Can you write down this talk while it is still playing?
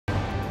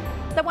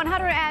The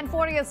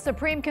 140th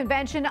Supreme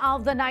Convention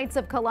of the Knights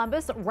of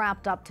Columbus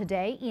wrapped up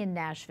today in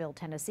Nashville,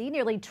 Tennessee.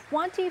 Nearly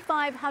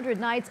 2,500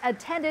 Knights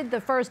attended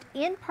the first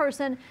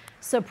in-person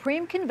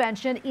Supreme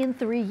Convention in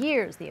 3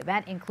 years. The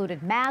event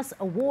included mass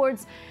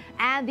awards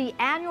and the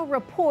annual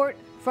report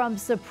from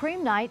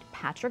Supreme Knight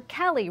Patrick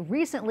Kelly.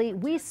 Recently,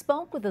 we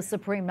spoke with the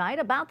Supreme Knight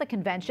about the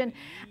convention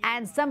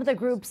and some of the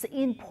group's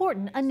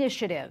important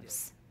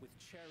initiatives.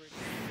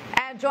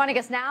 And joining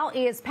us now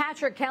is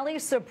Patrick Kelly,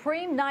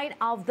 Supreme Knight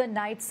of the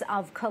Knights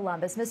of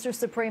Columbus. Mr.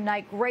 Supreme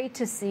Knight, great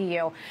to see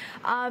you.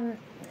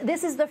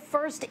 This is the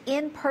first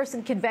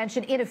in-person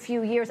convention in a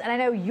few years, and I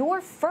know you're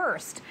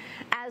first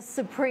as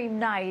Supreme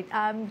Knight.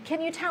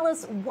 Can you tell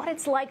us what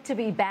it's like to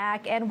be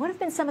back, and what have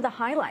been some of the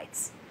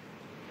highlights?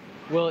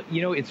 Well,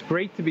 you know, it's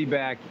great to be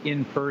back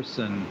in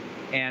person,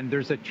 and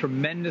there's a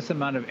tremendous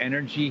amount of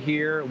energy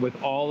here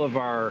with all of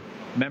our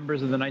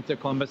members of the Knights of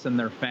Columbus and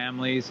their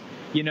families.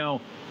 You know,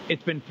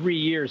 it's been 3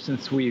 years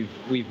since we've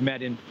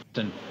met in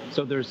person,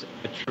 so there's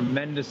a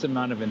tremendous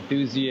amount of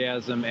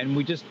enthusiasm, and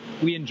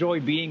we enjoy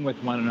being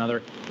with one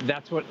another.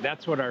 That's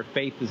what our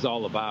faith is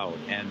all about,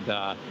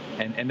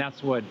 and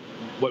that's what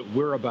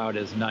we're about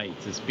as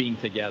Knights, is being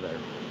together.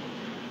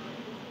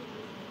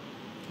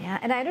 Yeah,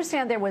 and I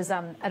understand there was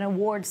an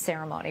award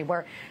ceremony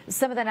where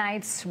some of the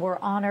Knights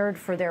were honored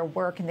for their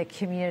work in the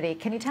community.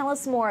 Can you tell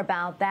us more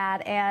about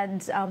that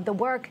and the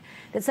work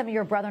that some of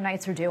your brother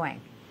Knights are doing?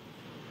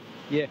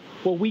 Yeah,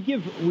 well, we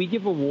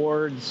give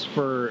awards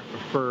for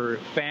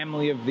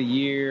Family of the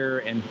Year,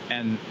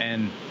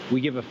 and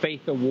we give a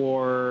faith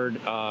award,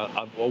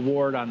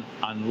 award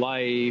on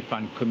life,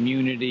 on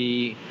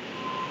community,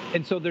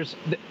 and so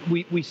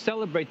we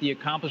celebrate the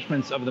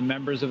accomplishments of the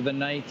members of the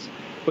Knights.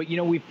 But, you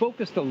know, we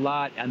focused a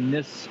lot on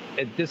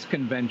at this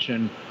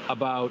convention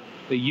about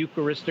the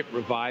Eucharistic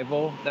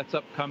revival that's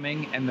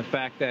upcoming, and the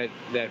fact that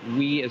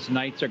we as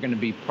Knights are going to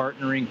be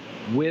partnering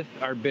with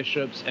our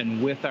bishops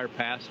and with our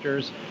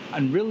pastors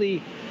on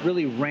really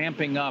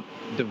ramping up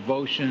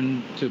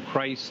devotion to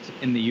Christ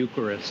in the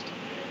Eucharist.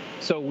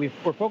 So we're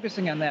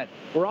focusing on that.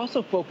 We're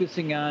also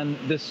focusing on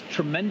this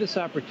tremendous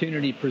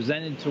opportunity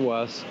presented to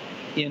us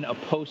in a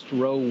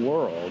post-Roe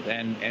world,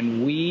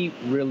 and we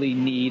really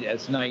need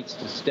as Knights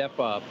to step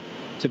up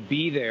to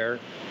be there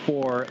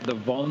for the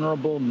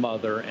vulnerable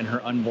mother and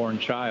her unborn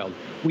child.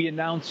 We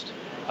announced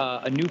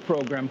a new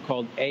program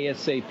called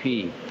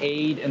ASAP,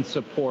 Aid and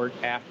Support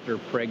After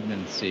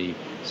Pregnancy.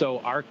 So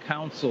our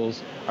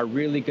councils are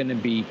really going to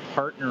be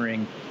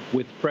partnering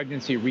with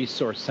pregnancy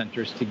resource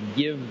centers to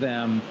give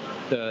them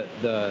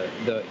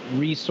the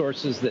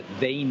resources that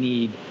they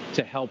need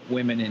to help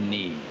women in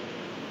need.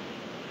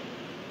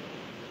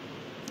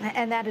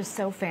 And that is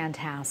so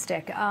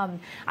fantastic.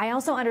 I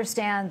also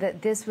understand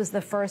that this was the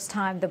first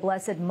time the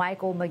Blessed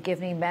Michael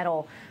McGivney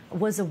Medal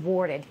was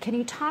awarded. Can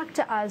you talk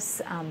to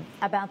us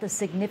about the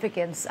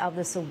significance of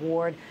this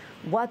award,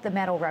 what the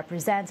medal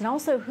represents, and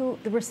also who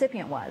the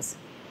recipient was?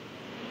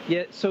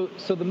 Yeah, so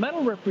the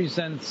medal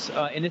represents,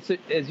 and it's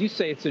as you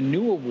say, it's a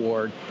new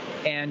award,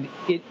 and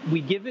we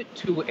give it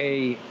to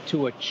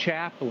a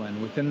chaplain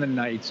within the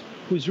Knights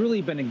who's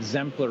really been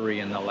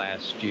exemplary in the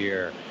last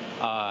year,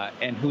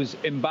 and who's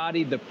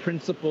embodied the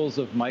principles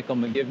of Michael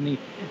McGivney.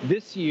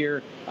 This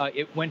year,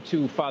 it went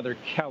to Father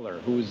Keller,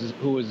 who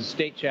was a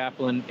state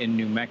chaplain in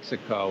New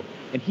Mexico,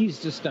 and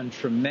he's just done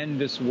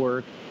tremendous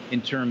work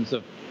in terms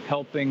of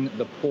helping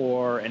the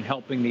poor and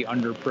helping the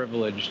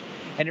underprivileged.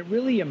 And it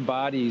really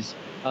embodies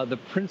the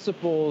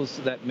principles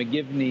that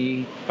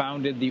McGivney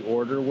founded the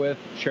order with: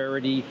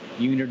 charity,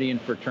 unity,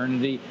 and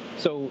fraternity.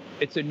 So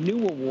it's a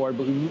new award,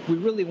 but we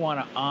really want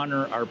to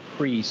honor our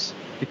priests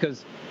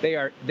because they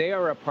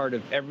are a part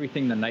of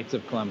everything the Knights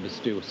of Columbus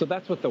do. So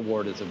that's what the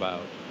award is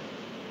about.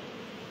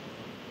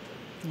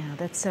 Yeah,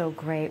 that's so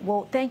great.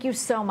 Well, thank you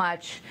so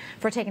much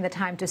for taking the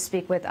time to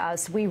speak with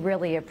us. We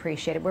really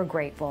appreciate it. We're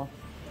grateful.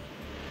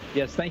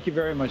 Yes, thank you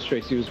very much,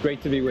 Tracy. It was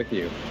great to be with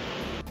you.